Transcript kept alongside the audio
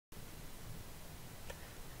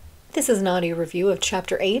This is an audio review of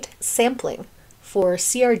Chapter 8, Sampling, for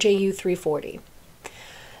CRJU340.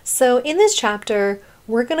 So in this chapter,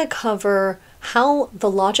 we're going to cover how the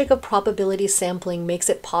logic of probability sampling makes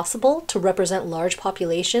it possible to represent large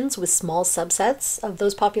populations with small subsets of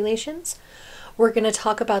those populations. We're going to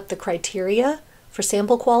talk about the criteria for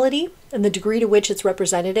sample quality and the degree to which it's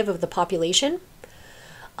representative of the population.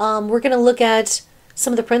 We're going to look at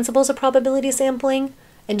some of the principles of probability sampling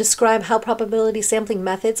and describe how probability sampling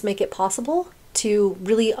methods make it possible to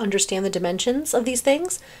really understand the dimensions of these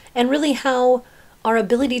things, and really how our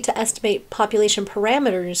ability to estimate population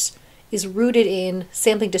parameters is rooted in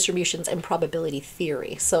sampling distributions and probability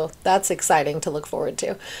theory. So that's exciting to look forward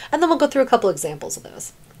to. And then we'll go through a couple examples of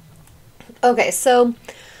those. Okay, so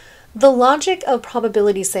the logic of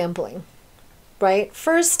probability sampling, right?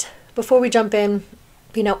 First, before we jump in,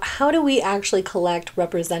 how do we actually collect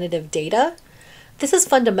representative data? This is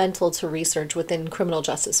fundamental to research within criminal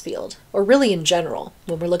justice field, or really in general,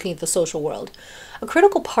 when we're looking at the social world. A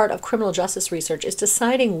critical part of criminal justice research is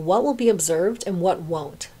deciding what will be observed and what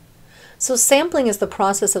won't. So sampling is the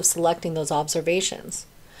process of selecting those observations.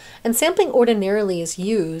 And sampling ordinarily is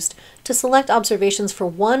used to select observations for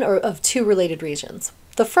one or of two related reasons.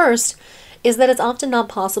 The first is that it's often not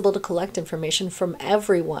possible to collect information from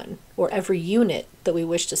everyone or every unit that we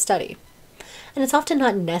wish to study. And it's often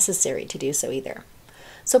not necessary to do so either.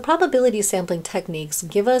 So probability sampling techniques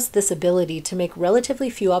give us this ability to make relatively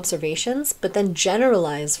few observations, but then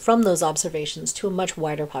generalize from those observations to a much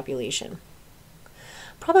wider population.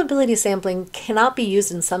 Probability sampling cannot be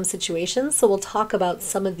used in some situations, so we'll talk about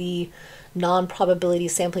some of the non-probability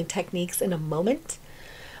sampling techniques in a moment.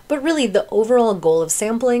 But really, the overall goal of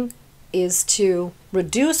sampling is to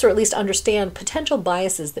reduce or at least understand potential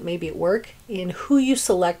biases that may be at work in who you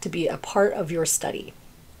select to be a part of your study.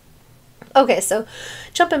 Okay, so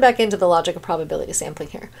jumping back into the logic of probability sampling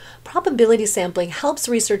here. Probability sampling helps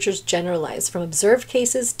researchers generalize from observed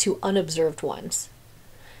cases to unobserved ones.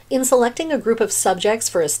 In selecting a group of subjects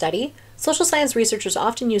for a study, social science researchers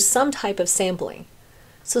often use some type of sampling.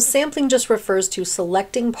 So sampling just refers to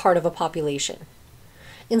selecting part of a population.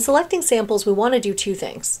 In selecting samples, we want to do two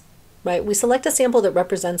things. Right? We select a sample that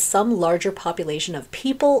represents some larger population of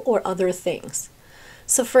people or other things.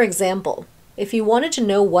 So for example, if you wanted to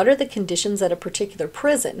know what are the conditions at a particular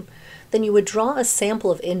prison, then you would draw a sample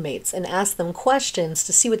of inmates and ask them questions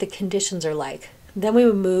to see what the conditions are like. Then we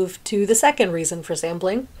would move to the second reason for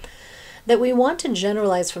sampling, that we want to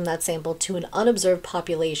generalize from that sample to an unobserved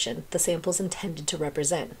population the sample is intended to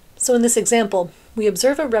represent. So in this example, we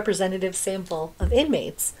observe a representative sample of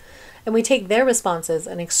inmates, and we take their responses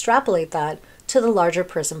and extrapolate that to the larger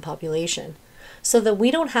prison population, so that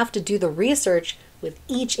we don't have to do the research with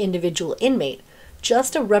each individual inmate,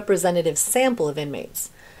 just a representative sample of inmates,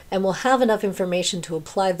 and we'll have enough information to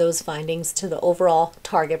apply those findings to the overall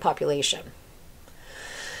target population.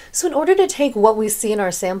 So in order to take what we see in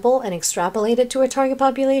our sample and extrapolate it to a target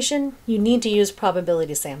population, you need to use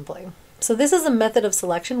probability sampling. So this is a method of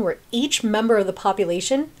selection where each member of the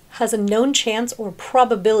population has a known chance or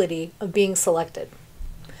probability of being selected.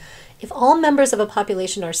 If all members of a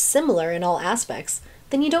population are similar in all aspects,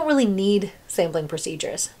 then you don't really need sampling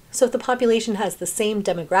procedures. So if the population has the same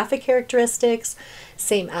demographic characteristics,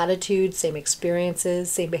 same attitudes, same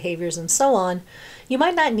experiences, same behaviors, and so on, you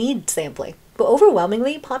might not need sampling. But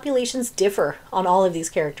overwhelmingly, populations differ on all of these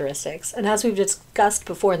characteristics. And as we've discussed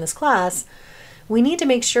before in this class, we need to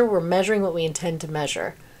make sure we're measuring what we intend to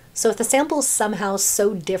measure. So if the sample is somehow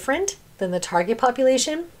so different than the target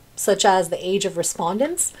population, such as the age of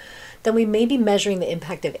respondents, then we may be measuring the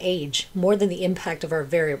impact of age more than the impact of our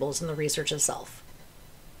variables in the research itself.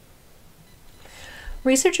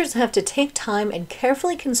 Researchers have to take time and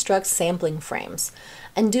carefully construct sampling frames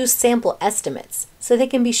and do sample estimates so they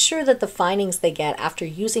can be sure that the findings they get after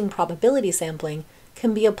using probability sampling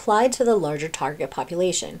can be applied to the larger target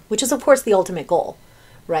population, which is of course the ultimate goal,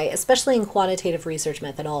 right? Especially in quantitative research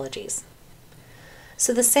methodologies.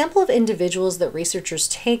 So the sample of individuals that researchers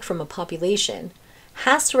take from a population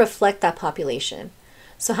has to reflect that population.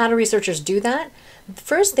 So how do researchers do that?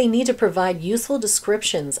 First, they need to provide useful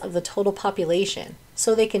descriptions of the total population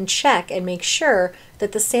so they can check and make sure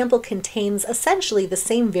that the sample contains essentially the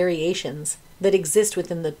same variations that exist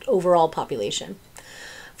within the overall population.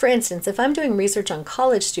 For instance, if I'm doing research on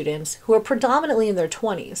college students who are predominantly in their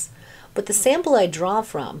 20s, but the sample I draw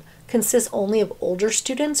from consists only of older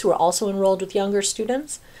students who are also enrolled with younger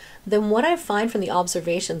students, then what I find from the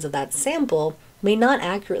observations of that sample may not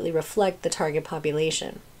accurately reflect the target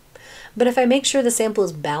population. But if I make sure the sample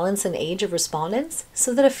is balanced in age of respondents,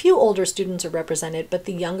 so that a few older students are represented but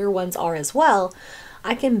the younger ones are as well,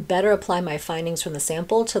 I can better apply my findings from the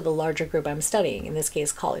sample to the larger group I'm studying, in this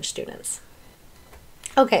case, college students.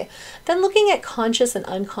 Okay, then looking at conscious and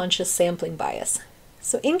unconscious sampling bias.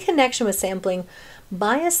 So in connection with sampling,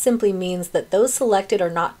 bias simply means that those selected are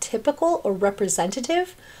not typical or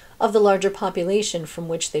representative of the larger population from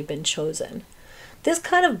which they've been chosen. This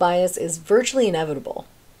kind of bias is virtually inevitable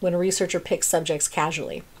when a researcher picks subjects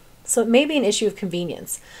casually. So it may be an issue of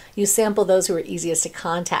convenience. You sample those who are easiest to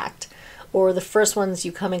contact, or the first ones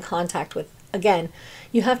you come in contact with. Again,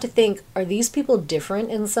 you have to think, are these people different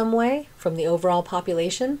in some way from the overall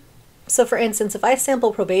population? So for instance, if I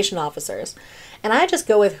sample probation officers and I just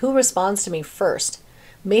go with who responds to me first,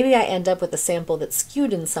 maybe I end up with a sample that's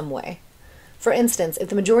skewed in some way. For instance, if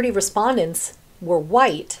the majority of respondents were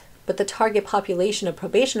white, but the target population of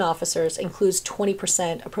probation officers includes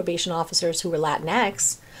 20% of probation officers who are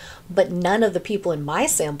Latinx, but none of the people in my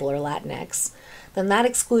sample are Latinx, then that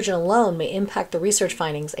exclusion alone may impact the research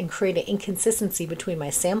findings and create an inconsistency between my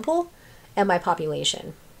sample and my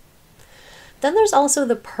population. Then there's also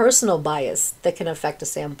the personal bias that can affect a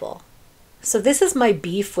sample. So this is my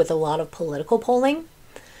beef with a lot of political polling,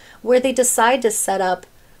 where they decide to set up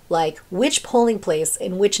like which polling place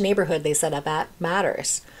in which neighborhood they set up at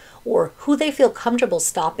matters, or who they feel comfortable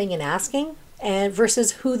stopping and asking, and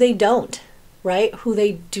versus who they don't, right? Who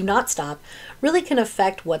they do not stop really can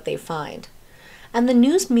affect what they find. And the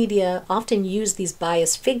news media often use these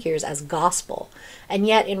biased figures as gospel, and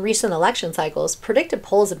yet in recent election cycles, predicted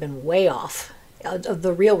polls have been way off of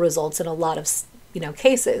the real results in a lot of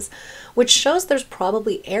cases, which shows there's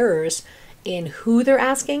probably errors in who they're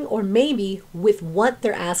asking, or maybe with what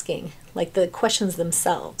they're asking, like the questions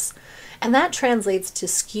themselves. And that translates to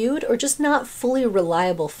skewed or just not fully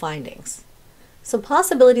reliable findings. So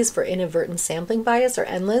possibilities for inadvertent sampling bias are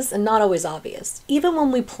endless and not always obvious. Even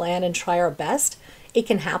when we plan and try our best, it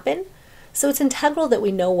can happen. So it's integral that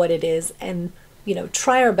we know what it is and,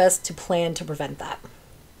 try our best to plan to prevent that.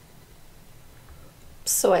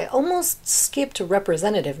 So I almost skipped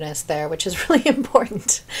representativeness there, which is really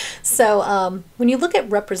important. So when you look at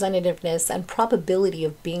representativeness and probability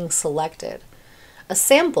of being selected, a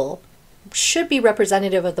sample should be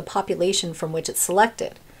representative of the population from which it's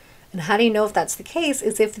selected. And how do you know if that's the case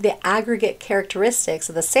is if the aggregate characteristics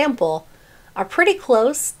of the sample are pretty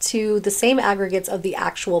close to the same aggregates of the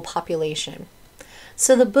actual population.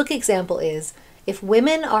 So the book example is, if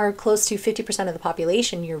women are close to 50% of the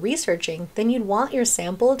population you're researching, then you'd want your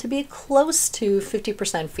sample to be close to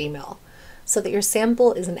 50% female, so that your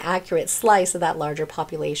sample is an accurate slice of that larger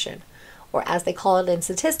population, or as they call it in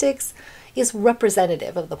statistics, is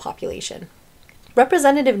representative of the population.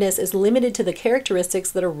 Representativeness is limited to the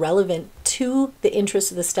characteristics that are relevant to the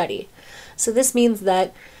interest of the study. So this means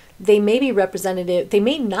that they may be representative, they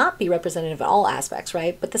may not be representative in all aspects,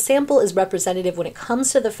 right? But the sample is representative when it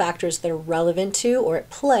comes to the factors that are relevant to or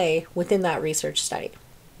at play within that research study.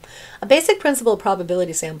 A basic principle of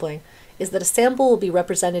probability sampling is that a sample will be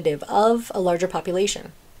representative of a larger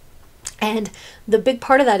population. And the big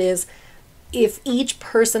part of that is if each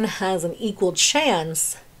person has an equal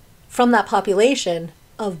chance from that population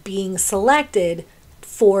of being selected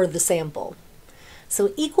for the sample.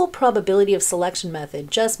 So equal probability of selection method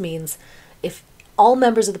just means if all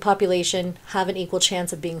members of the population have an equal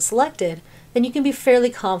chance of being selected, then you can be fairly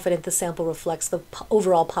confident the sample reflects the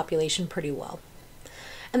overall population pretty well.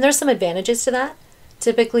 And there's some advantages to that.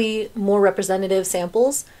 Typically, more representative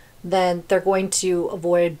samples, then they're going to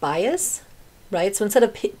avoid bias, right? So instead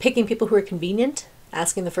of picking people who are convenient,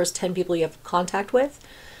 asking the first 10 people you have contact with,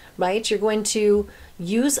 right, you're going to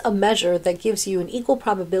use a measure that gives you an equal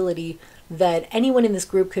probability that anyone in this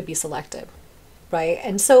group could be selected, right?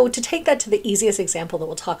 And so to take that to the easiest example that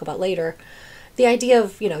we'll talk about later, the idea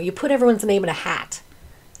of, you put everyone's name in a hat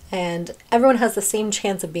and everyone has the same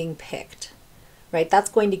chance of being picked, right? That's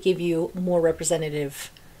going to give you more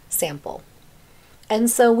representative sample. And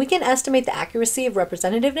so we can estimate the accuracy of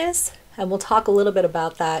representativeness, and we'll talk a little bit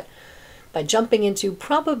about that by jumping into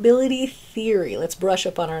probability theory. Let's brush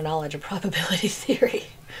up on our knowledge of probability theory.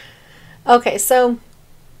 Okay, so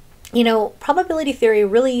probability theory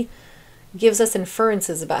really gives us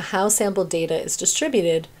inferences about how sample data is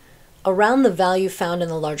distributed around the value found in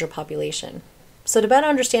the larger population. So to better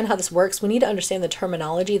understand how this works, we need to understand the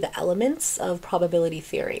terminology, the elements of probability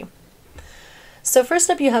theory. So first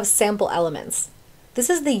up, you have sample elements. This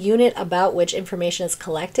is the unit about which information is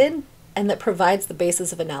collected and that provides the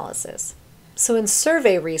basis of analysis. So in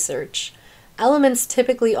survey research, elements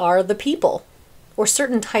typically are the people or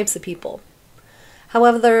certain types of people.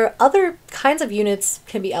 However, there are other kinds of units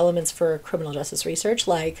can be elements for criminal justice research,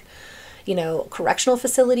 like Correctional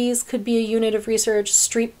facilities could be a unit of research,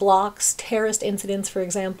 street blocks, terrorist incidents, for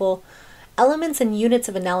example. Elements and units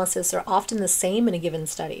of analysis are often the same in a given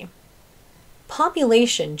study.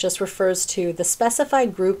 Population just refers to the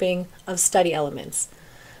specified grouping of study elements.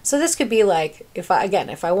 So this could be like, if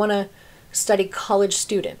I want to study college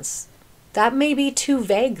students, that may be too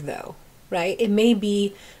vague though, right? It may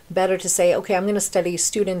be better to say, okay, I'm going to study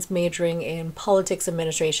students majoring in politics,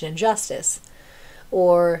 administration, and justice.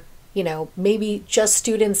 Or, maybe just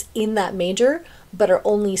students in that major, but are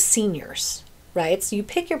only seniors, right? So you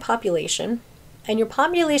pick your population, and your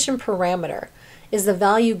population parameter is the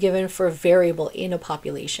value given for a variable in a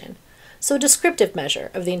population. So a descriptive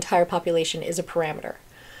measure of the entire population is a parameter.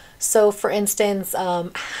 So for instance,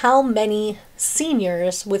 how many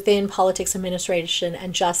seniors within politics, administration,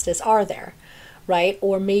 and justice are there, right?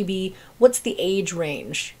 Or maybe what's the age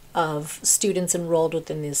range of students enrolled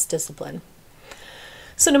within this discipline?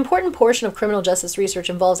 So an important portion of criminal justice research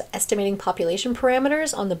involves estimating population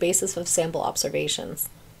parameters on the basis of sample observations.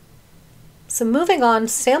 So moving on,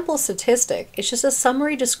 sample statistic is just a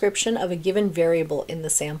summary description of a given variable in the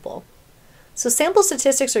sample. So sample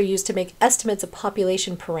statistics are used to make estimates of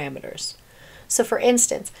population parameters. So for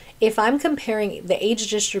instance, if I'm comparing the age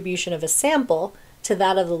distribution of a sample to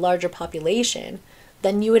that of the larger population,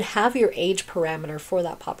 then you would have your age parameter for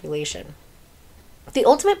that population. The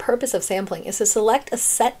ultimate purpose of sampling is to select a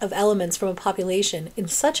set of elements from a population in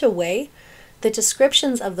such a way that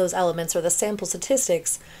descriptions of those elements or the sample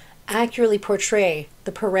statistics accurately portray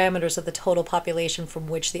the parameters of the total population from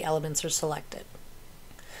which the elements are selected.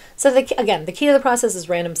 So the key to the process is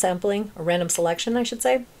random sampling, or random selection, I should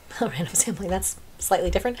say. Random sampling, that's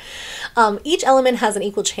slightly different. Each element has an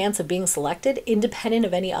equal chance of being selected, independent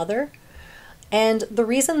of any other. And the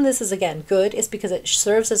reason this is, again, good is because it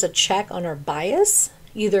serves as a check on our bias,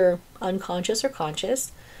 either unconscious or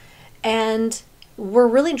conscious. And we're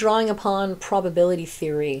really drawing upon probability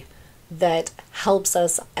theory that helps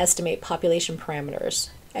us estimate population parameters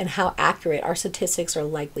and how accurate our statistics are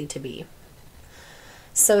likely to be.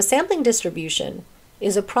 So sampling distribution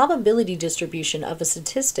is a probability distribution of a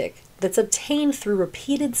statistic that's obtained through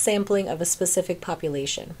repeated sampling of a specific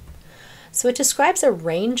population. So it describes a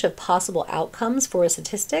range of possible outcomes for a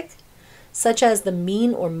statistic, such as the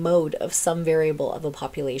mean or mode of some variable of a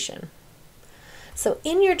population. So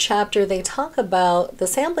in your chapter, they talk about the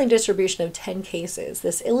sampling distribution of 10 cases,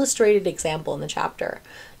 this illustrated example in the chapter,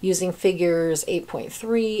 using figures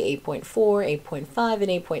 8.3, 8.4, 8.5,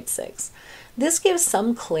 and 8.6. This gives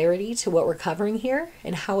some clarity to what we're covering here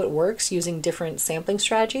and how it works using different sampling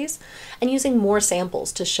strategies and using more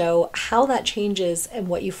samples to show how that changes and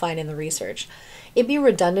what you find in the research. It'd be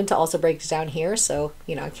redundant to also break it down here, so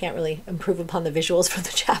I can't really improve upon the visuals for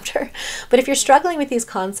the chapter. But if you're struggling with these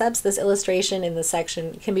concepts, this illustration in this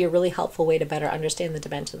section can be a really helpful way to better understand the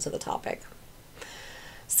dimensions of the topic.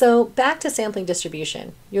 So back to sampling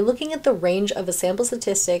distribution. You're looking at the range of a sample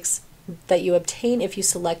statistics that you obtain if you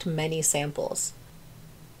select many samples.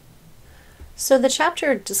 So the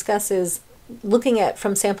chapter discusses looking at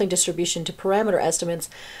from sampling distribution to parameter estimates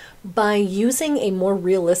by using a more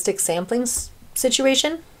realistic sampling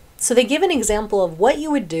situation. So they give an example of what you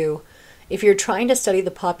would do if you're trying to study the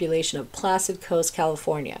population of Placid Coast,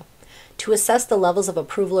 California, to assess the levels of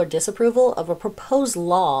approval or disapproval of a proposed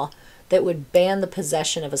law that would ban the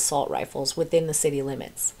possession of assault rifles within the city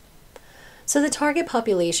limits. So the target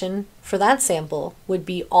population for that sample would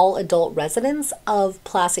be all adult residents of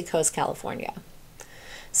Placid Coast, California.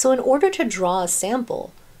 So in order to draw a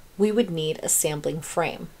sample, we would need a sampling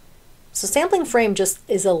frame. So sampling frame just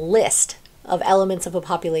is a list of elements of a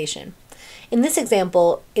population. In this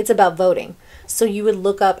example, it's about voting. So you would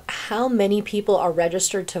look up how many people are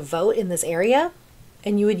registered to vote in this area,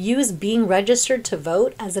 and you would use being registered to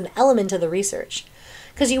vote as an element of the research.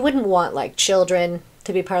 Because you wouldn't want like children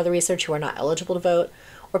to be part of the research who are not eligible to vote,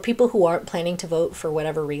 or people who aren't planning to vote for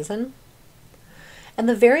whatever reason. And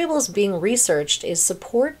the variables being researched is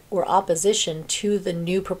support or opposition to the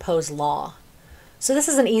new proposed law. So this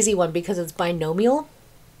is an easy one because it's binomial,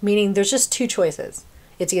 meaning there's just two choices.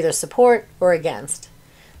 It's either support or against.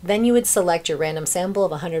 Then you would select your random sample of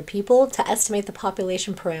 100 people to estimate the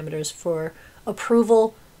population parameters for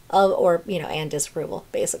approval of, and disapproval,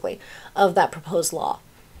 basically, of that proposed law.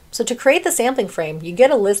 So to create the sampling frame, you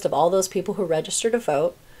get a list of all those people who register to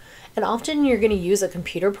vote, and often you're going to use a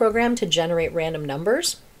computer program to generate random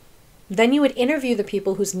numbers. Then you would interview the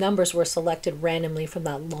people whose numbers were selected randomly from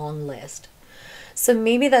that long list. So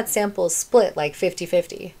maybe that sample is split like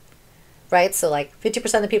 50-50, right? So like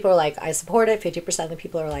 50% of the people are like, I support it, 50% of the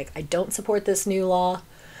people are like, I don't support this new law.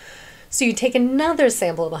 So you take another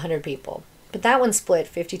sample of 100 people, but that one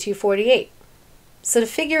split 52-48. So to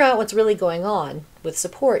figure out what's really going on with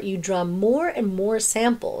support, you draw more and more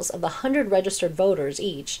samples of the 100 registered voters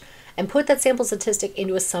each and put that sample statistic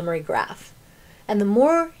into a summary graph. And the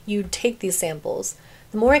more you take these samples,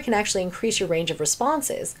 the more it can actually increase your range of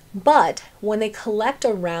responses. But when they collect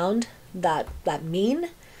around that mean,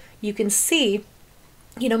 you can see,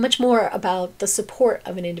 much more about the support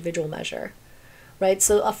of an individual measure, right?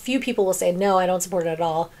 So a few people will say, no, I don't support it at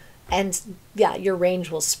all. And yeah, your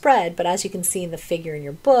range will spread, but as you can see in the figure in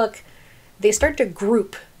your book, they start to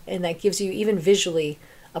group, and that gives you even visually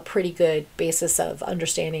a pretty good basis of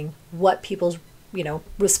understanding what people's,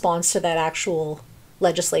 response to that actual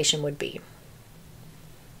legislation would be.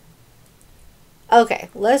 Okay,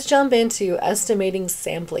 let's jump into estimating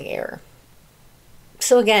sampling error.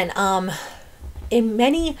 So again, in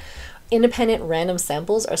many independent random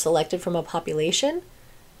samples are selected from a population,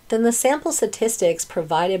 then the sample statistics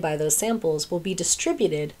provided by those samples will be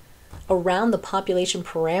distributed around the population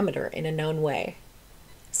parameter in a known way.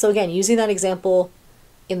 So again, using that example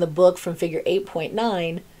in the book from figure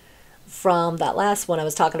 8.9, from that last one I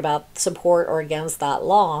was talking about, support or against that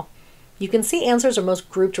law, you can see answers are most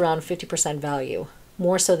grouped around 50% value,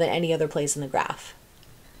 more so than any other place in the graph.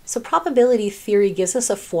 So probability theory gives us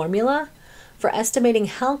a formula for estimating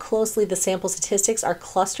how closely the sample statistics are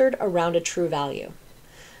clustered around a true value.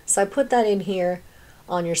 So I put that in here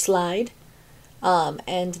on your slide,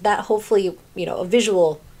 and that hopefully, a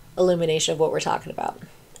visual illumination of what we're talking about.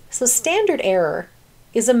 So standard error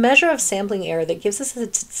is a measure of sampling error that gives us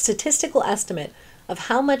a statistical estimate of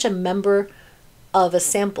how much a member of a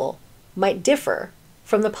sample might differ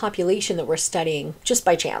from the population that we're studying just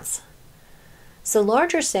by chance. So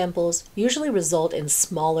larger samples usually result in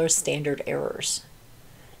smaller standard errors.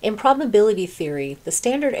 In probability theory, the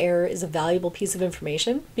standard error is a valuable piece of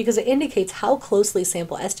information because it indicates how closely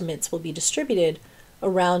sample estimates will be distributed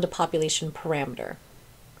around a population parameter.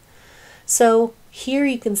 So here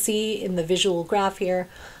you can see in the visual graph here,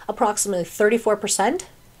 approximately 34%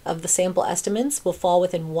 of the sample estimates will fall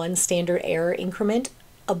within one standard error increment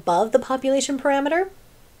above the population parameter,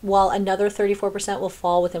 while another 34% will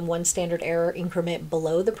fall within one standard error increment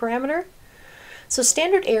below the parameter. So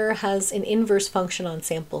standard error has an inverse function on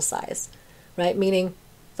sample size, right? Meaning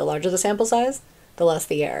the larger the sample size, the less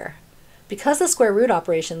the error. Because of the square root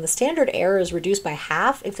operation, the standard error is reduced by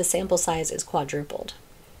half if the sample size is quadrupled.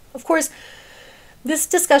 Of course, this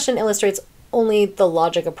discussion illustrates only the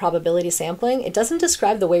logic of probability sampling. It doesn't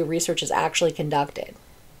describe the way research is actually conducted,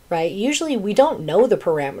 right? Usually we don't know the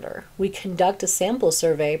parameter. We conduct a sample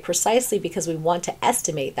survey precisely because we want to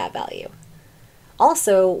estimate that value.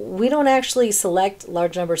 Also, we don't actually select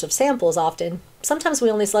large numbers of samples often. Sometimes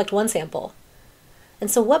we only select one sample.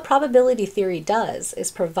 And so what probability theory does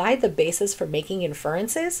is provide the basis for making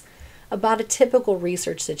inferences about a typical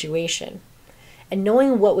research situation. And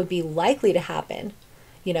knowing what would be likely to happen,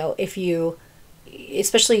 if you,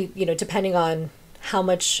 especially, depending on how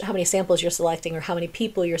many samples you're selecting or how many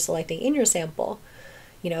people you're selecting in your sample,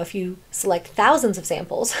 if you select thousands of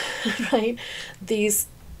samples, right, this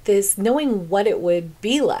knowing what it would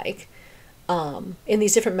be like in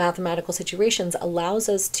these different mathematical situations allows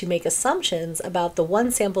us to make assumptions about the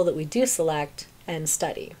one sample that we do select and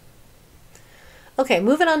study. Okay,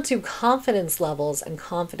 moving on to confidence levels and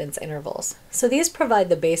confidence intervals. So these provide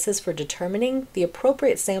the basis for determining the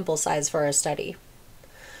appropriate sample size for our study.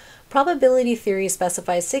 Probability theory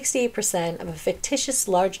specifies 68% of a fictitious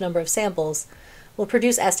large number of samples will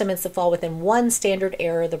produce estimates that fall within one standard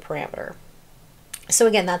error of the parameter. So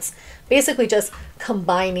again, that's basically just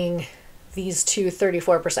combining these two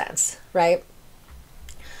 34%, right?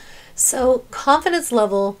 So confidence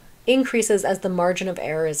level increases as the margin of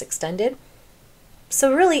error is extended.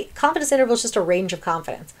 So really, confidence interval is just a range of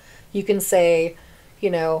confidence. You can say,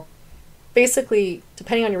 basically,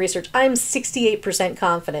 depending on your research, I'm 68%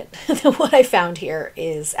 confident that what I found here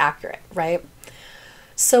is accurate, right?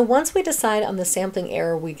 So once we decide on the sampling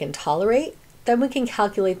error we can tolerate, then we can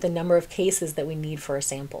calculate the number of cases that we need for our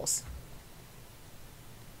samples.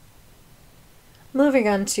 Moving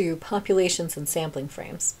on to populations and sampling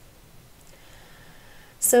frames.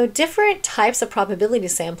 So different types of probability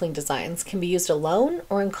sampling designs can be used alone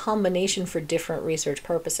or in combination for different research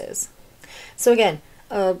purposes. So again,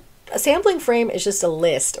 a sampling frame is just a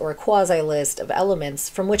list or a quasi-list of elements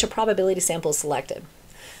from which a probability sample is selected.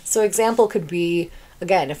 So example could be,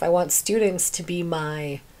 again, if I want students to be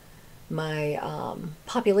my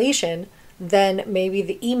population, then maybe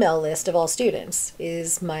the email list of all students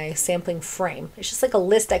is my sampling frame. It's just like a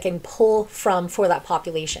list I can pull from for that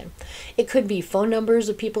population. It could be phone numbers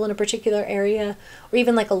of people in a particular area, or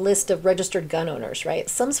even like a list of registered gun owners, right?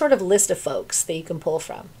 Some sort of list of folks that you can pull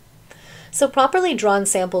from. So properly drawn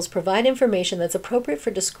samples provide information that's appropriate for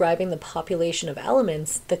describing the population of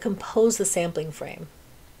elements that compose the sampling frame.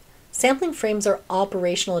 Sampling frames are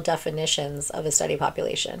operational definitions of a study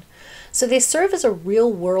population. So they serve as a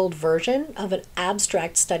real-world version of an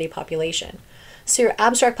abstract study population. So your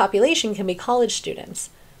abstract population can be college students,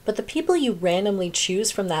 but the people you randomly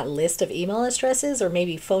choose from that list of email addresses or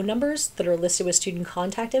maybe phone numbers that are listed with student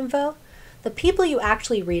contact info, the people you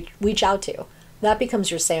actually reach out to, that becomes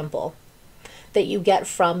your sample that you get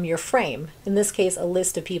from your frame, in this case, a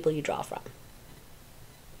list of people you draw from.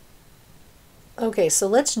 Okay, so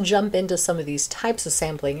let's jump into some of these types of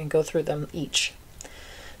sampling and go through them each.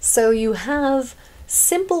 So you have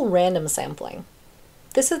simple random sampling.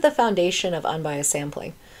 This is the foundation of unbiased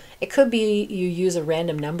sampling. It could be you use a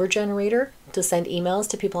random number generator to send emails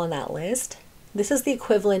to people on that list. This is the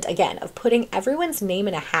equivalent, again, of putting everyone's name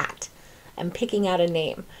in a hat and picking out a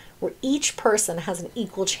name where each person has an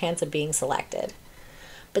equal chance of being selected.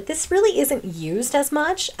 But this really isn't used as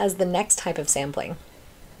much as the next type of sampling,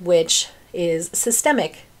 which is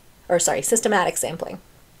systematic sampling.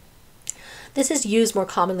 This is used more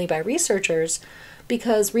commonly by researchers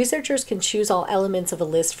because researchers can choose all elements of a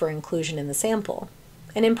list for inclusion in the sample.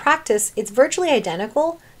 And in practice, it's virtually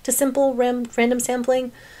identical to simple random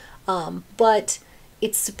sampling, but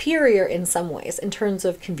it's superior in some ways in terms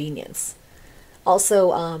of convenience.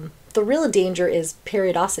 Also, the real danger is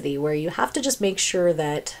periodicity, where you have to just make sure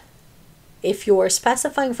that if you're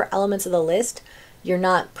specifying for elements of the list, you're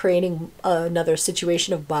not creating another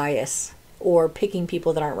situation of bias or picking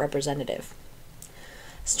people that aren't representative.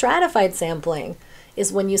 Stratified sampling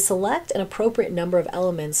is when you select an appropriate number of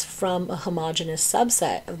elements from a homogeneous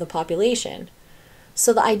subset of the population.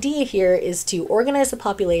 So the idea here is to organize the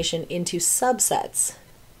population into subsets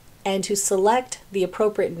and to select the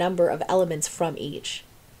appropriate number of elements from each.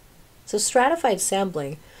 So stratified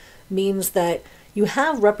sampling means that you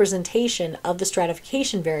have representation of the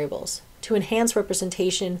stratification variables to enhance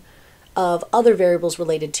representation of other variables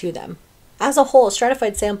related to them. As a whole, a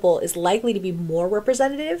stratified sample is likely to be more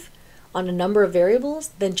representative on a number of variables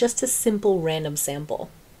than just a simple random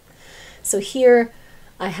sample. So here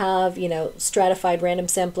I have, stratified random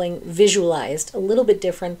sampling visualized a little bit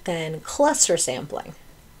different than cluster sampling,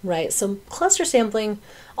 right? So cluster sampling,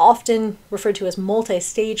 often referred to as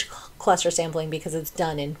multi-stage cluster sampling because it's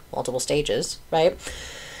done in multiple stages, right?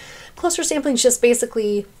 Cluster sampling is just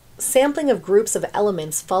basically sampling of groups of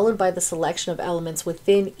elements followed by the selection of elements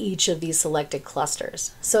within each of these selected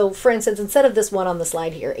clusters. So for instance, instead of this one on the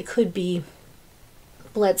slide here, it could be,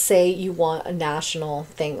 let's say you want a national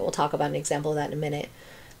thing, we'll talk about an example of that in a minute,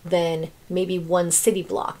 then maybe one city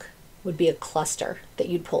block would be a cluster that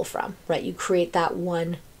you'd pull from, right? You create that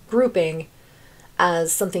one grouping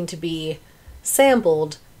as something to be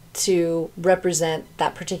sampled to represent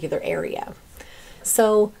that particular area.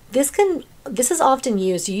 So this is often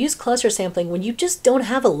used, you use cluster sampling when you just don't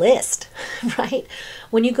have a list, right?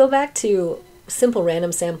 When you go back to simple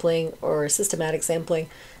random sampling or systematic sampling,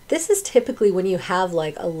 this is typically when you have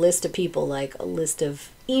like a list of people, like a list of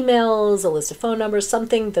emails, a list of phone numbers,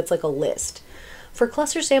 something that's like a list. For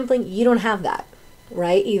cluster sampling, you don't have that,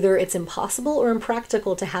 right? Either it's impossible or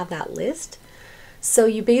impractical to have that list. So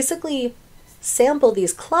you basically sample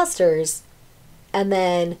these clusters and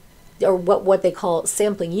then, or what they call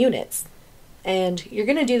sampling units. And you're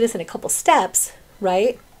going to do this in a couple steps,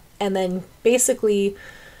 right? And then basically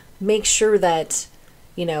make sure that,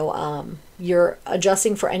 you're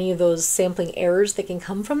adjusting for any of those sampling errors that can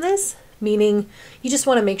come from this, meaning you just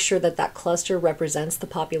want to make sure that that cluster represents the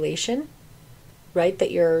population, right,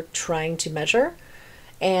 that you're trying to measure,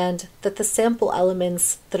 and that the sample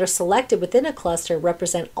elements that are selected within a cluster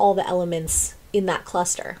represent all the elements in that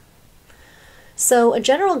cluster. So a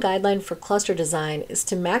general guideline for cluster design is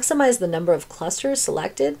to maximize the number of clusters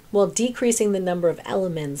selected while decreasing the number of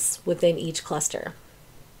elements within each cluster.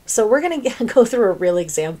 So we're going to go through a real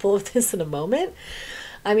example of this in a moment.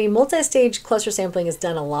 I mean, multi-stage cluster sampling is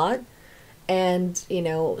done a lot, and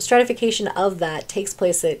stratification of that takes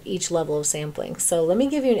place at each level of sampling. So let me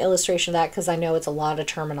give you an illustration of that because I know it's a lot of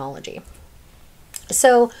terminology.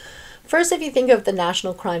 So first, if you think of the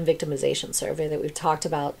National Crime Victimization Survey that we've talked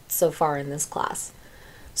about so far in this class.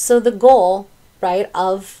 So the goal, right,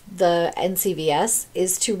 of the NCVS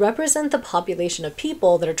is to represent the population of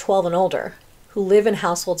people that are 12 and older who live in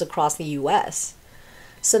households across the US.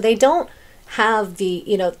 So they don't have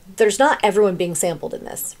the, there's not everyone being sampled in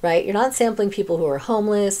this, right? You're not sampling people who are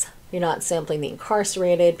homeless. You're not sampling the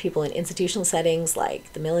incarcerated, people in institutional settings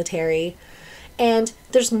like the military. And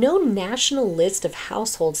there's no national list of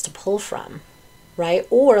households to pull from, right?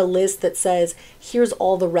 Or a list that says, here's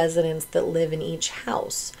all the residents that live in each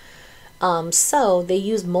house. So they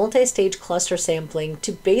use multi-stage cluster sampling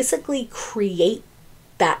to basically create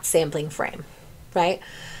that sampling frame, right?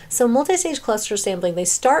 So multi-stage cluster sampling, they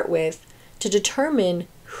start with to determine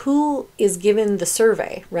who is given the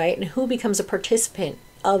survey, right? And who becomes a participant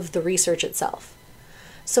of the research itself.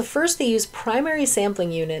 So first they use primary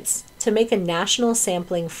sampling units to make a national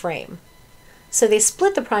sampling frame. So they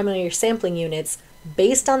split the primary sampling units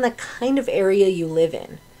based on the kind of area you live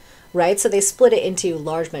in, right? So they split it into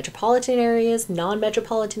large metropolitan areas,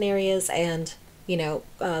 non-metropolitan areas, and,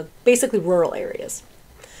 basically rural areas.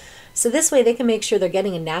 So this way they can make sure they're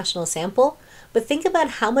getting a national sample, but think about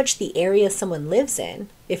how much the area someone lives in,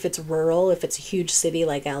 if it's rural, if it's a huge city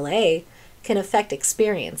like LA, can affect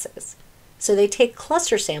experiences. So they take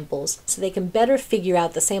cluster samples so they can better figure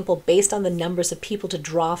out the sample based on the numbers of people to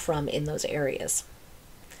draw from in those areas.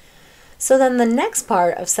 So then the next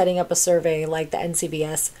part of setting up a survey like the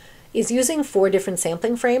NCBS is using 4 different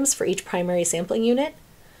sampling frames for each primary sampling unit.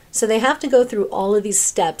 So they have to go through all of these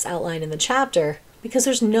steps outlined in the chapter because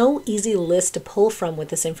there's no easy list to pull from with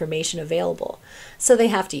this information available. So they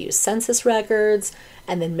have to use census records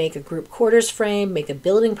and then make a group quarters frame, make a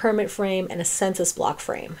building permit frame, and a census block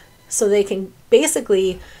frame. So they can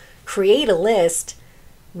basically create a list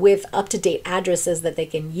with up-to-date addresses that they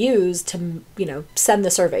can use to, send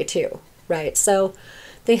the survey to, right? So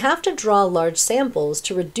they have to draw large samples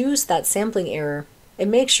to reduce that sampling error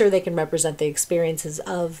and make sure they can represent the experiences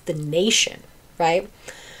of the nation, right?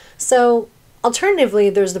 So alternatively,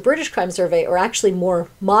 there's the British Crime Survey, or actually more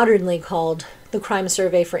modernly called the Crime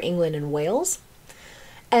Survey for England and Wales.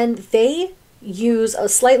 And they use a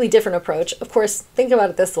slightly different approach. Of course, think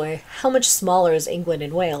about it this way. How much smaller is England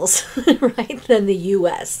and Wales, right, than the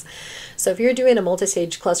US? So if you're doing a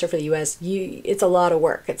multi-stage cluster for the US, it's a lot of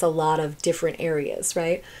work. It's a lot of different areas,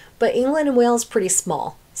 right? But England and Wales pretty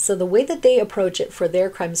small. So the way that they approach it for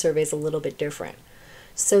their crime survey is a little bit different.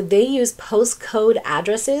 So they use postcode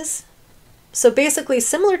addresses. So basically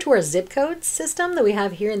similar to our zip code system that we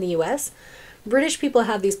have here in the US, British people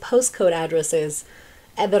have these postcode addresses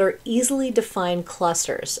that are easily defined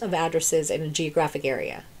clusters of addresses in a geographic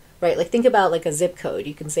area, right? Like think about like a zip code.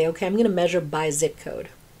 You can say, okay, I'm going to measure by zip code.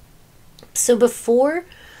 So before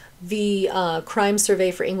the crime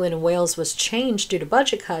survey for England and Wales was changed due to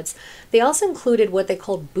budget cuts, they also included what they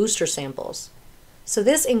called booster samples. So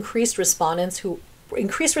this increased responses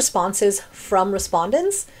from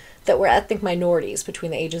respondents that were ethnic minorities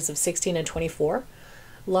between the ages of 16 and 24,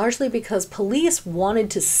 largely because police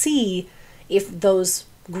wanted to see if those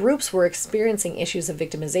groups were experiencing issues of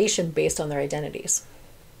victimization based on their identities.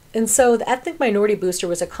 And so the ethnic minority booster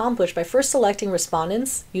was accomplished by first selecting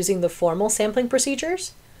respondents using the formal sampling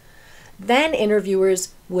procedures. Then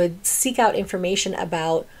interviewers would seek out information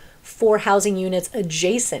about 4 housing units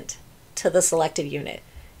adjacent to the selected unit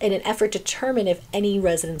in an effort to determine if any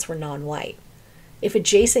residents were non-white. If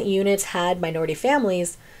adjacent units had minority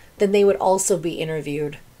families, then they would also be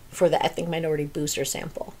interviewed for the ethnic minority booster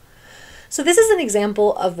sample. So this is an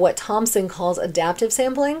example of what Thompson calls adaptive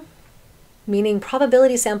sampling, meaning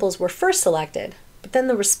probability samples were first selected, but then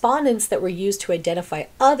the respondents that were used to identify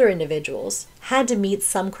other individuals had to meet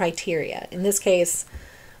some criteria. In this case,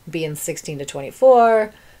 being 16 to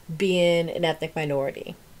 24, being an ethnic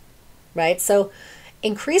minority, right? So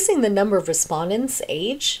increasing the number of respondents'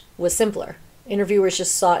 age was simpler. Interviewers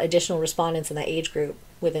just sought additional respondents in that age group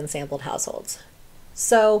within sampled households.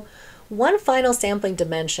 So one final sampling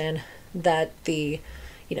dimension that the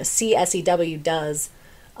CSEW does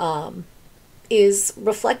is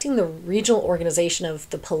reflecting the regional organization of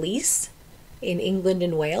the police in England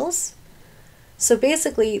and Wales. So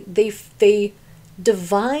basically they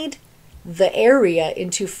divide the area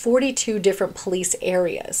into 42 different police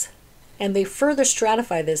areas, and they further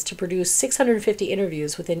stratify this to produce 650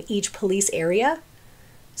 interviews within each police area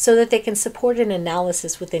so that they can support an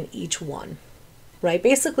analysis within each one, right?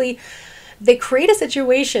 Basically, they create a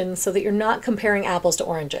situation so that you're not comparing apples to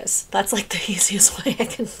oranges. That's like the easiest way I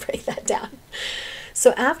can break that down.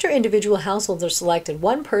 So after individual households are selected,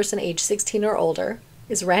 one person aged 16 or older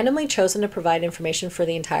is randomly chosen to provide information for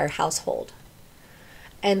the entire household.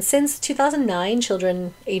 And since 2009,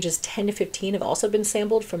 children ages 10 to 15 have also been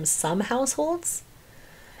sampled from some households.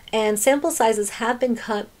 And sample sizes have been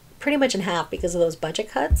cut pretty much in half because of those budget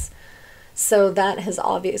cuts. So that has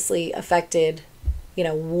obviously affected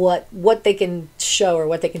what they can show or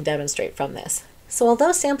what they can demonstrate from this. So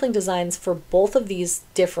although sampling designs for both of these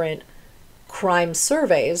different crime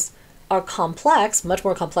surveys are complex, much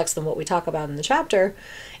more complex than what we talk about in the chapter,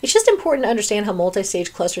 it's just important to understand how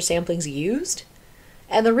multi-stage cluster sampling is used.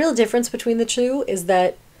 And the real difference between the two is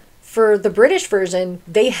that for the British version,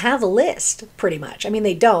 they have a list, pretty much. I mean,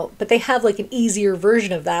 they don't, but they have like an easier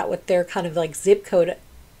version of that with their kind of like zip code,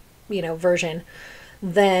 version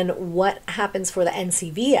than what happens for the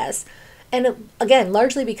NCVS. And again,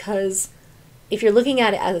 largely because if you're looking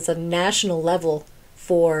at it as a national level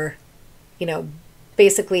for,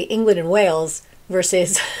 basically England and Wales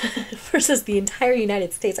versus versus the entire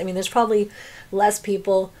United States, I mean, there's probably less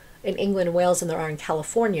people in England and Wales than there are in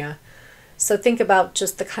California. So think about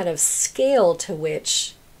just the kind of scale to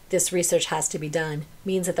which this research has to be done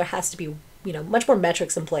means that there has to be, much more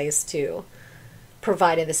metrics in place to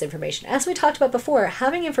provide this information. As we talked about before,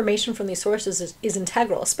 having information from these sources is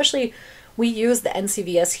integral, especially we use the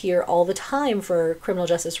NCVS here all the time for criminal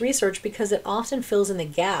justice research because it often fills in the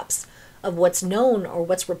gaps of what's known or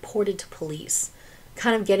what's reported to police,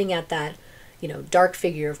 kind of getting at that, dark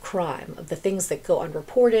figure of crime, of the things that go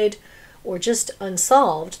unreported or just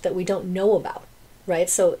unsolved that we don't know about, right?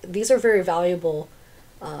 So these are very valuable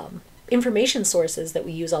information sources that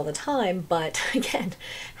we use all the time, but again,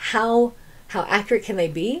 how accurate can they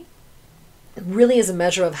be? It really is a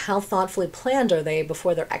measure of how thoughtfully planned are they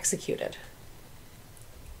before they're executed.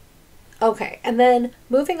 Okay, and then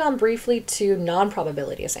moving on briefly to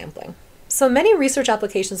non-probability sampling. So in many research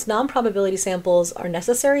applications, non-probability samples are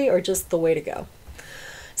necessary or just the way to go.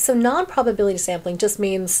 So non-probability sampling just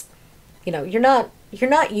means, you're not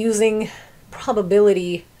using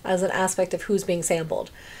probability as an aspect of who's being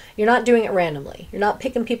sampled. You're not doing it randomly. You're not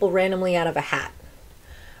picking people randomly out of a hat,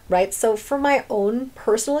 right? So for my own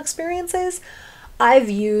personal experiences, I've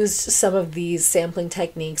used some of these sampling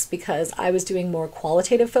techniques because I was doing more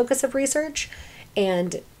qualitative focus of research.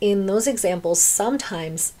 And in those examples,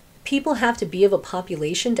 sometimes people have to be of a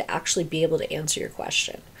population to actually be able to answer your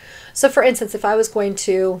question. So for instance, if I was going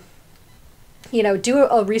to, do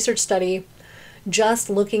a research study just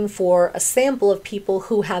looking for a sample of people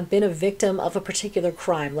who have been a victim of a particular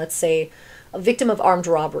crime, let's say a victim of armed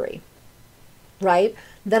robbery, right?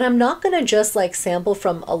 Then I'm not going to just sample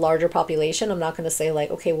from a larger population. I'm not going to say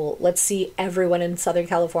okay, well, let's see everyone in Southern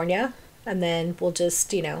California, and then we'll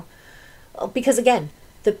just, because again,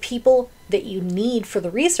 the people that you need for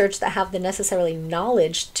the research that have the necessarily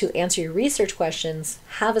knowledge to answer your research questions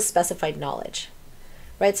have a specified knowledge,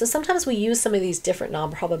 right? So sometimes we use some of these different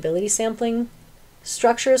non-probability sampling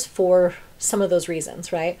structures for some of those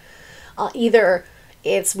reasons, right? Either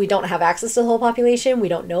it's we don't have access to the whole population, we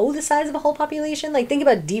don't know the size of a whole population. Think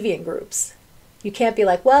about deviant groups. You can't be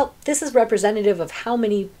well, this is representative of how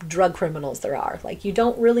many drug criminals there are. You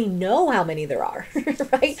don't really know how many there are,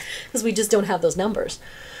 right? Because we just don't have those numbers.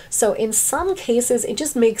 So in some cases, it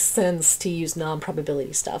just makes sense to use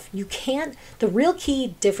non-probability stuff. The real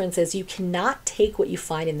key difference is you cannot take what you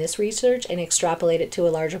find in this research and extrapolate it to a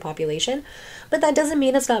larger population, but that doesn't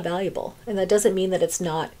mean it's not valuable. And that doesn't mean that it's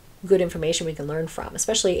not good information we can learn from,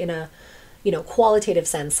 especially in a qualitative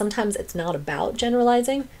sense. Sometimes it's not about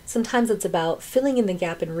generalizing. Sometimes it's about filling in the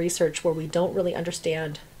gap in research where we don't really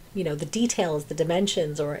understand, the details, the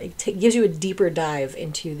dimensions, or it gives you a deeper dive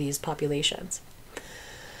into these populations.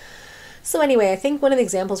 So anyway, I think one of the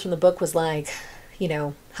examples from the book was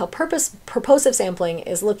how purposive sampling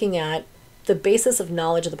is looking at the basis of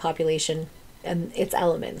knowledge of the population and its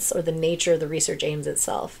elements, or the nature of the research aims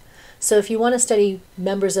itself. So if you want to study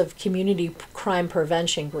members of community crime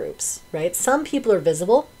prevention groups, right? Some people are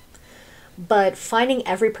visible, but finding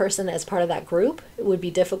every person as part of that group would be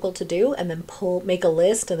difficult to do, and then make a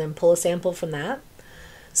list and then pull a sample from that.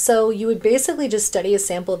 So you would basically just study a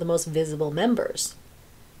sample of the most visible members,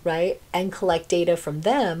 right? And collect data from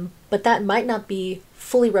them, but that might not be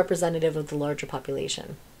fully representative of the larger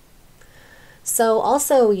population. So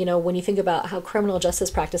also, when you think about how criminal justice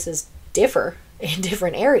practices differ in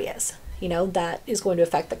different areas, that is going to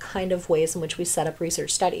affect the kind of ways in which we set up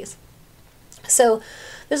research studies. So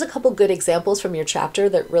there's a couple good examples from your chapter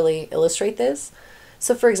that really illustrate this.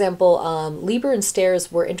 So for example, Lieber and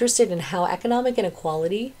Stairs were interested in how economic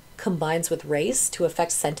inequality combines with race to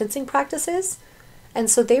affect sentencing practices.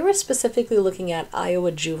 And so they were specifically looking at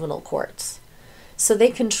Iowa juvenile courts. So they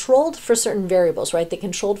controlled for certain variables, right? They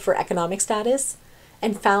controlled for economic status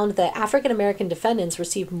and found that African American defendants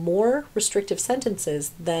received more restrictive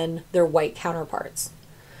sentences than their white counterparts.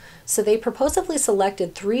 So they purposefully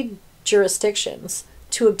selected 3 jurisdictions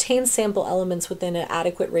to obtain sample elements within an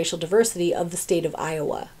adequate racial diversity of the state of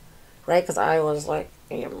Iowa, right? Because Iowa is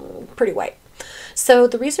pretty white. So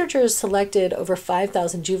the researchers selected over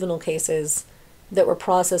 5,000 juvenile cases that were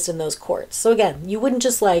processed in those courts. So again, you wouldn't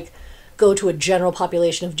just like go to a general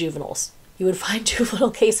population of juveniles. You would find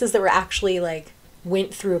juvenile cases that were actually like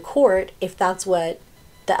went through a court if that's what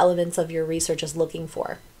the elements of your research is looking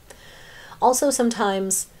for. Also,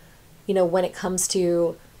 sometimes, when it comes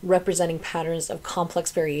to representing patterns of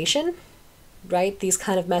complex variation, right, these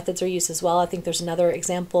kind of methods are used as well. I think there's another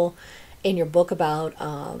example in your book about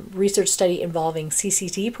research study involving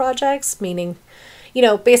CCT projects, meaning,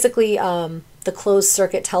 basically the closed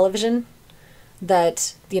circuit television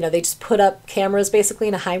that, they just put up cameras basically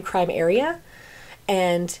in a high crime area.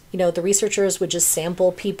 And, the researchers would just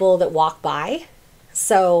sample people that walk by.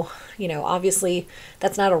 So, obviously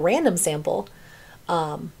that's not a random sample,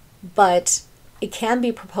 but it can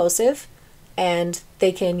be purposive, and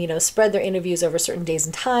they can, spread their interviews over certain days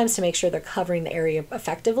and times to make sure they're covering the area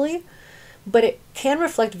effectively. But it can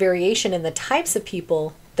reflect variation in the types of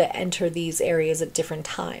people that enter these areas at different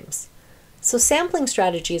times. So sampling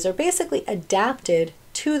strategies are basically adapted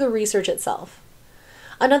to the research itself.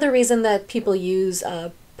 Another reason that people use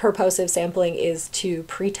purposive sampling is to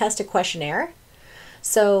pre-test a questionnaire.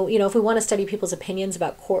 So, if we want to study people's opinions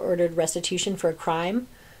about court-ordered restitution for a crime,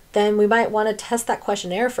 then we might want to test that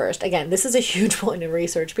questionnaire first. Again, this is a huge point in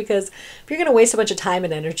research, because if you're going to waste a bunch of time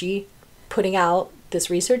and energy putting out this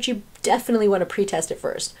research, you definitely want to pre-test it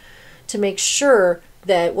first to make sure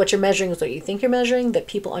that what you're measuring is what you think you're measuring, that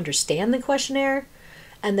people understand the questionnaire,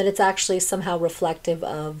 and that it's actually somehow reflective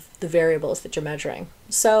of the variables that you're measuring.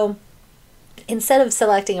 So instead of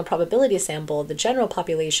selecting a probability sample, the general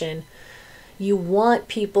population, you want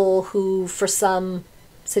people who, for some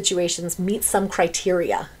situations, meet some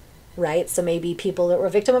criteria, right? So maybe people that were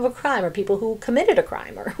a victim of a crime, or people who committed a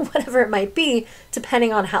crime, or whatever it might be,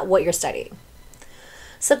 depending on what you're studying.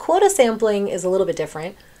 So quota sampling is a little bit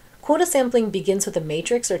different. Quota sampling begins with a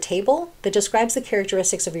matrix or table that describes the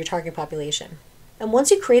characteristics of your target population. And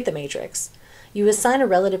once you create the matrix, you assign a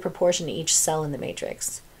relative proportion to each cell in the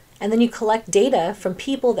matrix. And then you collect data from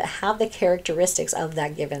people that have the characteristics of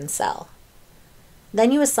that given cell.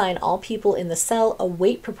 Then you assign all people in the cell a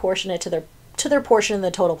weight proportionate to their portion in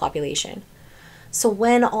the total population. So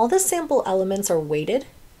when all the sample elements are weighted,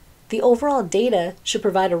 the overall data should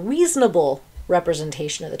provide a reasonable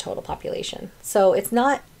representation of the total population. So it's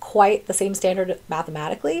not quite the same standard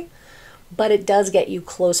mathematically, but it does get you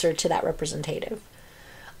closer to that representative.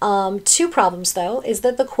 Two problems, though, is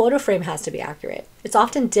that the quota frame has to be accurate. It's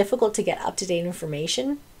often difficult to get up-to-date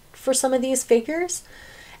information for some of these figures,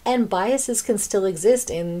 and biases can still exist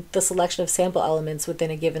in the selection of sample elements within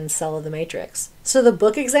a given cell of the matrix. So the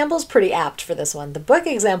book example is pretty apt for this one. The book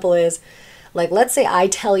example is, like, let's say I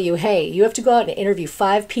tell you, hey, you have to go out and interview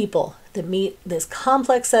 5 people that meet this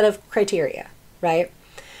complex set of criteria, right?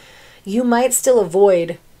 You might still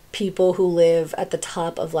avoid people who live at the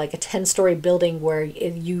top of like a 10-story building where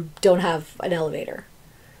you don't have an elevator,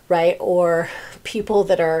 right? Or people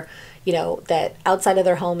that are, that outside of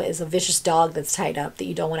their home is a vicious dog that's tied up that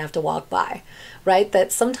you don't want to have to walk by, right?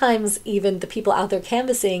 That sometimes even the people out there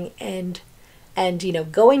canvassing and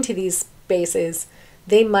going to these spaces,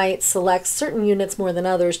 they might select certain units more than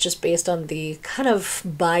others just based on the kind of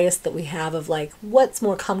bias that we have of like what's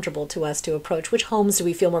more comfortable to us to approach, which homes do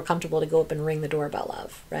we feel more comfortable to go up and ring the doorbell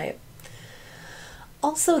of, right?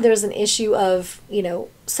 Also, there's an issue of,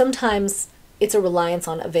 sometimes it's a reliance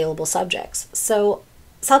on available subjects. So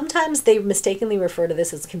sometimes they mistakenly refer to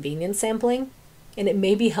this as convenience sampling, and it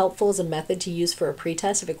may be helpful as a method to use for a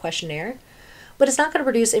pretest of a questionnaire, but it's not going to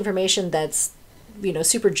produce information that's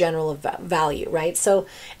super general of value, right? So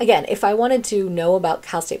again, if I wanted to know about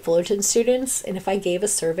Cal State Fullerton students, and if I gave a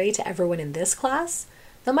survey to everyone in this class,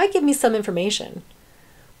 that might give me some information.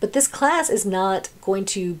 But this class is not going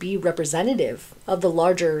to be representative of the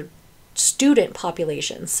larger student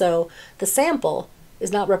population. So the sample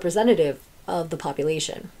is not representative of the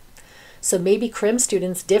population. So maybe crim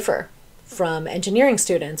students differ from engineering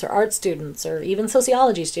students or art students or even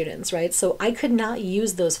sociology students, right? So I could not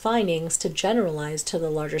use those findings to generalize to the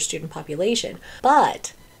larger student population,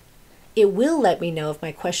 but it will let me know if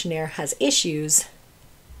my questionnaire has issues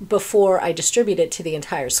before I distribute it to the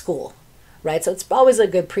entire school, right? So it's always a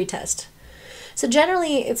good pretest. So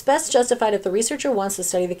generally, it's best justified if the researcher wants to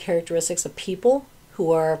study the characteristics of people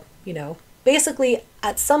who are, basically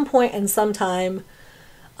at some point in some time,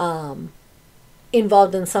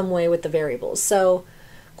 involved in some way with the variables. So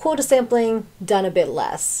quota sampling, done a bit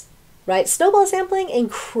less, right? Snowball sampling,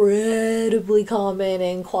 incredibly common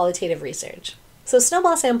in qualitative research. So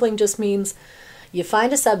snowball sampling just means you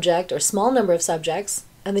find a subject or small number of subjects,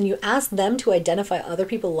 and then you ask them to identify other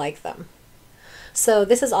people like them. So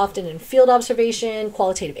this is often in field observation,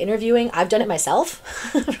 qualitative interviewing. I've done it myself,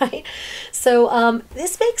 right? So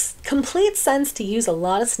this makes complete sense to use a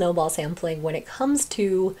lot of snowball sampling when it comes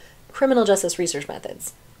to criminal justice research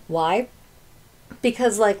methods. Why?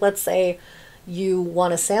 Because, like, let's say you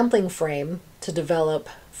want a sampling frame to develop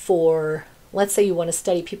for, let's say you want to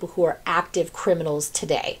study people who are active criminals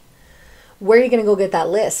today. Where are you going to go get that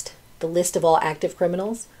list? The list of all active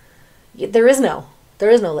criminals? There is no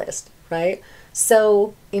list, right?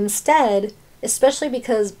 So instead, especially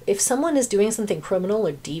because if someone is doing something criminal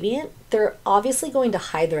or deviant, they're obviously going to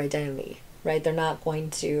hide their identity, right? They're not going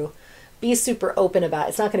to be super open about it.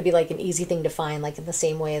 It's not going to be like an easy thing to find, like in the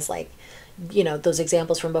same way as, like, you know, those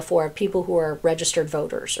examples from before of people who are registered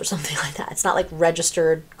voters or something like that. It's not like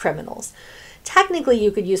registered criminals. Technically,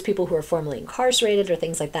 you could use people who are formerly incarcerated or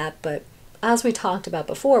things like that, but as we talked about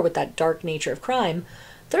before with that dark nature of crime,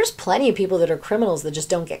 there's plenty of people that are criminals that just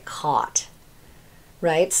don't get caught,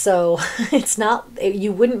 right? So it's not,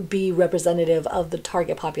 you wouldn't be representative of the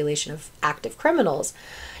target population of active criminals.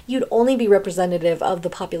 You'd only be representative of the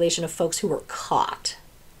population of folks who were caught,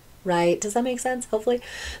 right? Does that make sense? Hopefully.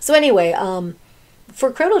 So anyway,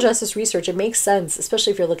 for criminal justice research, it makes sense,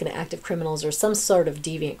 especially if you're looking at active criminals or some sort of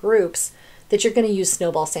deviant groups, that you're going to use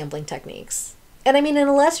snowball sampling techniques. And I mean, in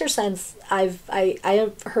a lesser sense, I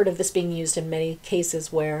have heard of this being used in many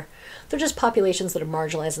cases where they're just populations that are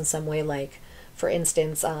marginalized in some way, like, for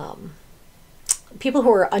instance, people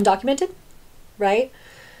who are undocumented, right?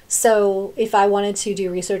 So if I wanted to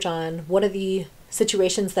do research on what are the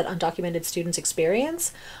situations that undocumented students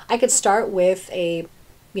experience, I could start with a,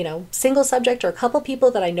 you know, single subject or a couple people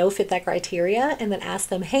that I know fit that criteria, and then ask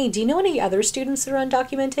them, hey, do you know any other students that are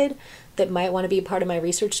undocumented that might want to be a part of my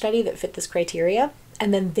research study that fit this criteria?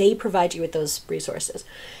 And then they provide you with those resources.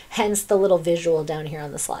 Hence the little visual down here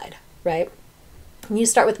on the slide, right? You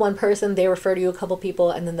start with one person, they refer to you a couple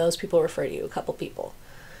people, and then those people refer to you a couple people.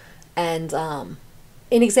 And an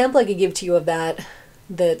example I could give to you of that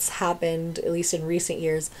that's happened, at least in recent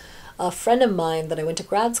years, a friend of mine that I went to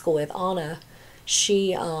grad school with, Anna,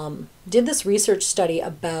 she did this research study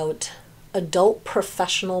about adult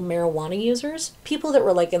professional marijuana users, people that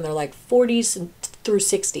were like in their like 40s through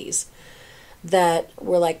 60s, that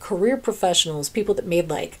were like career professionals, people that made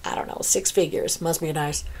like, I don't know, 6 figures, must be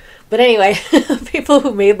nice. But anyway, people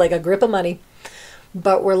who made like a grip of money,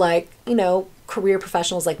 but were like, you know, career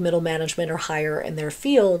professionals like middle management or higher in their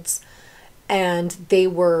fields, and they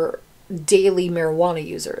were daily marijuana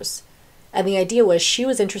users. And the idea was she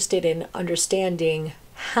was interested in understanding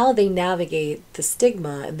how they navigate the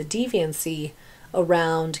stigma and the deviancy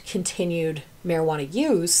around continued marijuana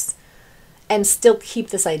use and still keep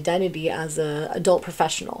this identity as an adult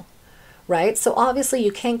professional, right? So obviously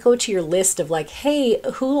you can't go to your list of like, hey,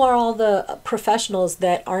 who are all the professionals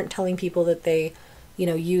that aren't telling people that they, you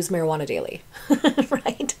know, use marijuana daily,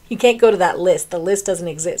 right? You can't go to that list. The list doesn't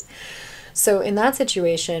exist. So in that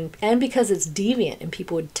situation, and because it's deviant and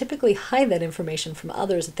people would typically hide that information from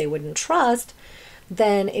others that they wouldn't trust,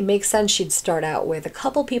 then it makes sense she'd start out with a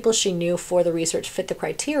couple people she knew for the research fit the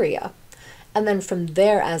criteria. And then from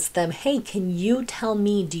there ask them, hey, can you tell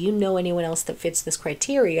me, do you know anyone else that fits this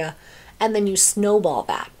criteria? And then you snowball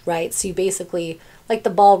that, right? So you basically, like the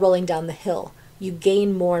ball rolling down the hill, you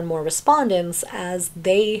gain more and more respondents as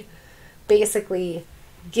they basically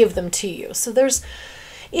give them to you. So there's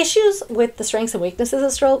issues with the strengths and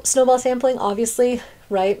weaknesses of snowball sampling, obviously,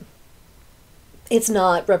 right? It's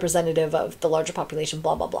not representative of the larger population,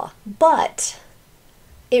 blah, blah, blah. But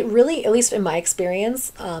it really, at least in my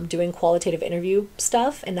experience, doing qualitative interview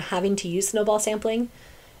stuff and having to use snowball sampling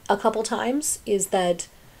a couple times, is that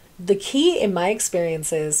the key in my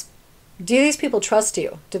experience is, do these people trust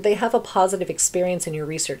you? Did they have a positive experience in your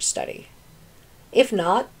research study? If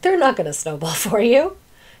not, they're not going to snowball for you,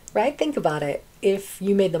 right? Think about it. If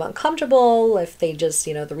you made them uncomfortable, if they just,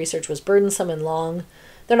 you know, the research was burdensome and long,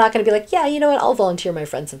 they're not going to be like, yeah, you know what, I'll volunteer my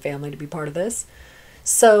friends and family to be part of this.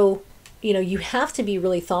 So, you know, you have to be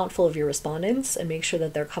really thoughtful of your respondents and make sure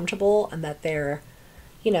that they're comfortable and that they're,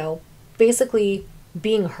 you know, basically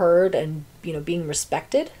being heard and, you know, being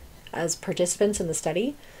respected as participants in the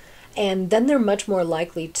study. And then they're much more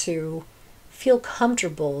likely to feel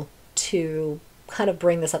comfortable to kind of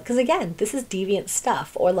bring this up. Because again, this is deviant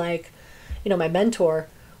stuff. Or like, you know, my mentor,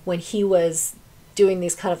 when he was doing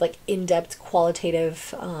these kind of like in-depth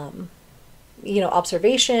qualitative, you know,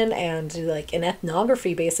 observation and like an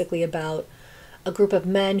ethnography basically about a group of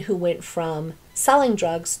men who went from selling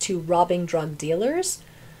drugs to robbing drug dealers.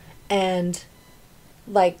 And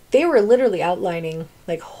like they were literally outlining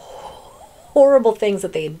like horrible things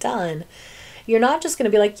that they had done. You're not just going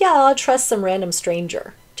to be like, yeah, I'll trust some random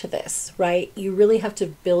stranger to this, right? You really have to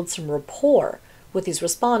build some rapport with these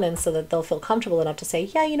respondents so that they'll feel comfortable enough to say,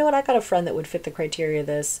 yeah, you know what, I got a friend that would fit the criteria of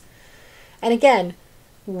this. And again,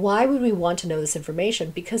 why would we want to know this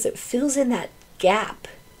information? Because it fills in that gap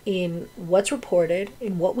in what's reported,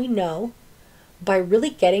 in what we know, by really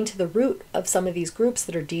getting to the root of some of these groups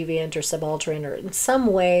that are deviant or subaltern or in some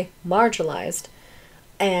way marginalized,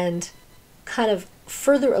 and kind of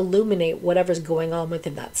further illuminate whatever's going on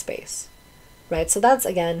within that space, right? So that's,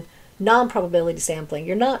 again, non-probability sampling.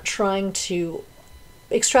 You're not trying to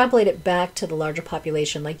extrapolate it back to the larger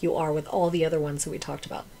population like you are with all the other ones that we talked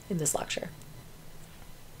about in this lecture.